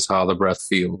attention to, is how the breath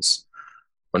feels.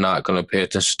 We're not going to pay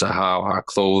attention to how our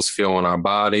clothes feel on our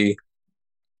body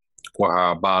or how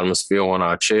our bottoms feel on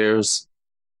our chairs.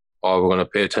 All we're going to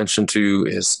pay attention to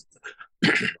is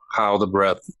how the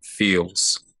breath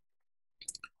feels.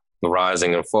 The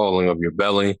rising and falling of your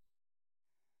belly,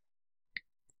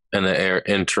 and the air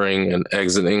entering and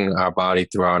exiting our body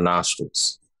through our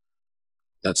nostrils.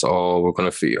 That's all we're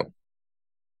going to feel.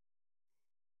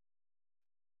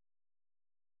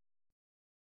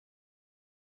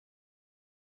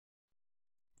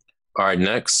 All right,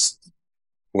 next,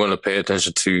 we're going to pay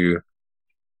attention to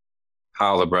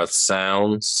how the breath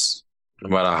sounds. No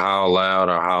matter how loud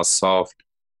or how soft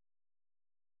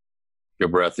your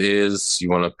breath is. You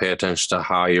want to pay attention to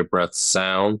how your breath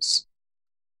sounds.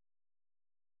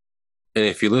 And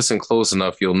if you listen close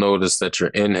enough, you'll notice that your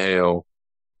inhale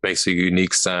makes a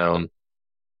unique sound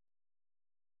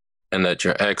and that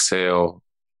your exhale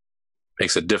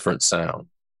makes a different sound.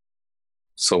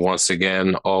 So once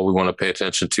again, all we want to pay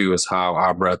attention to is how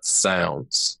our breath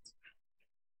sounds.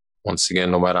 Once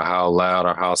again, no matter how loud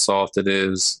or how soft it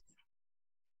is,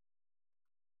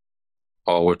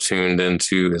 all we're tuned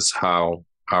into is how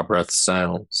our breath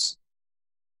sounds.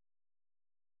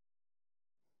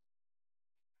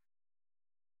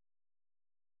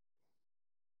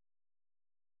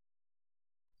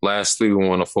 Lastly, we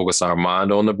want to focus our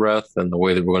mind on the breath, and the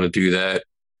way that we're going to do that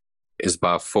is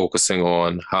by focusing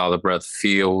on how the breath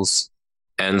feels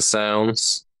and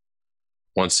sounds.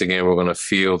 Once again, we're going to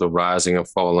feel the rising and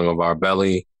falling of our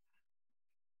belly.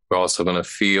 We're also going to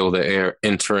feel the air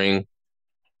entering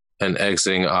and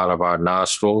exiting out of our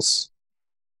nostrils.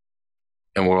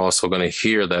 And we're also going to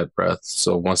hear that breath.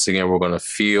 So once again, we're going to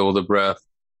feel the breath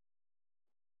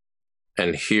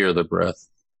and hear the breath.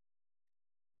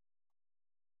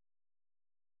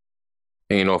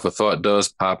 And, if a thought does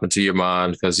pop into your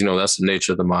mind, because, that's the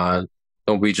nature of the mind,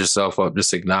 don't beat yourself up.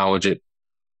 Just acknowledge it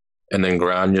and then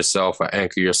ground yourself or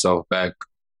anchor yourself back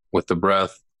with the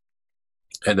breath,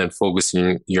 and then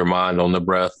focusing your mind on the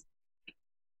breath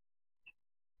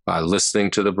by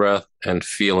listening to the breath and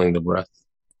feeling the breath.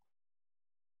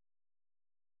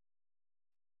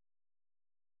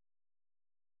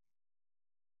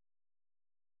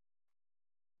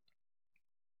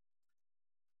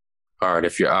 All right,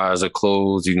 if your eyes are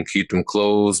closed, you can keep them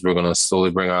closed. We're going to slowly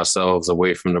bring ourselves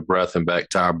away from the breath and back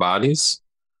to our bodies.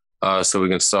 So we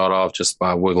can start off just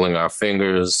by wiggling our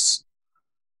fingers,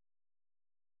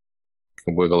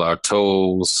 wiggle our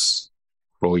toes,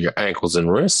 roll your ankles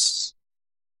and wrists.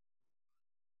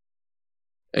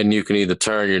 And you can either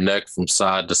turn your neck from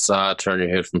side to side, turn your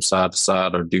head from side to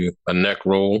side, or do a neck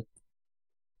roll.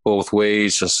 Both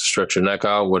ways, just stretch your neck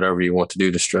out, whatever you want to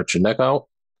do to stretch your neck out.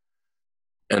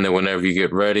 And then whenever you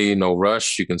get ready, no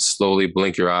rush, you can slowly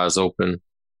blink your eyes open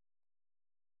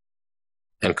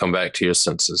and come back to your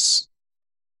senses.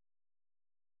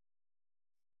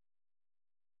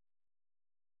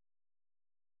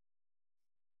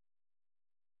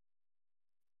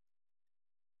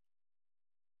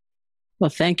 Well,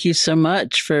 thank you so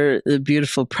much for the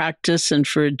beautiful practice and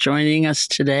for joining us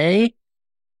today.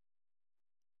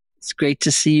 It's great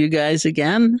to see you guys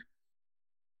again.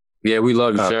 Yeah, we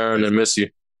love you, Sharon, and miss you.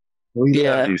 We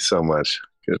love you so much.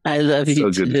 Good. I love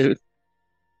you too.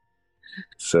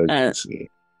 So good to see you.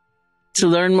 To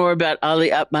learn more about Ali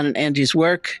Atman and Andy's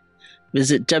work,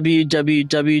 visit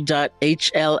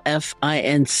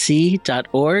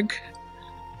www.hlfinc.org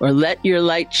or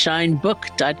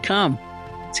letyourlightshinebook.com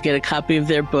to get a copy of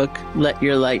their book, Let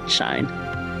Your Light Shine.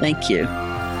 Thank you.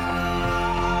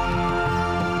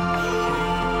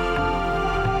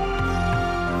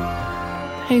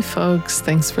 Hey folks,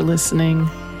 thanks for listening.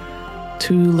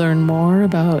 To learn more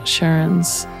about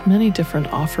Sharon's many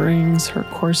different offerings, her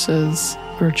courses,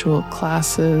 virtual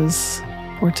classes,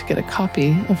 or to get a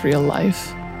copy of Real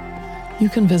Life, you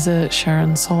can visit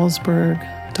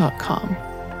SharonSalzberg.com.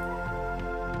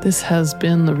 This has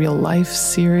been the Real Life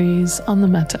series on the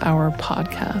Metta Hour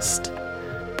podcast,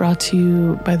 brought to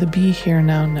you by the Be Here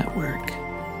Now Network.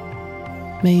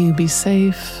 May you be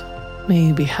safe, may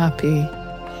you be happy,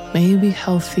 may you be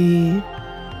healthy,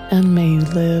 and may you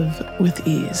live with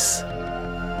ease.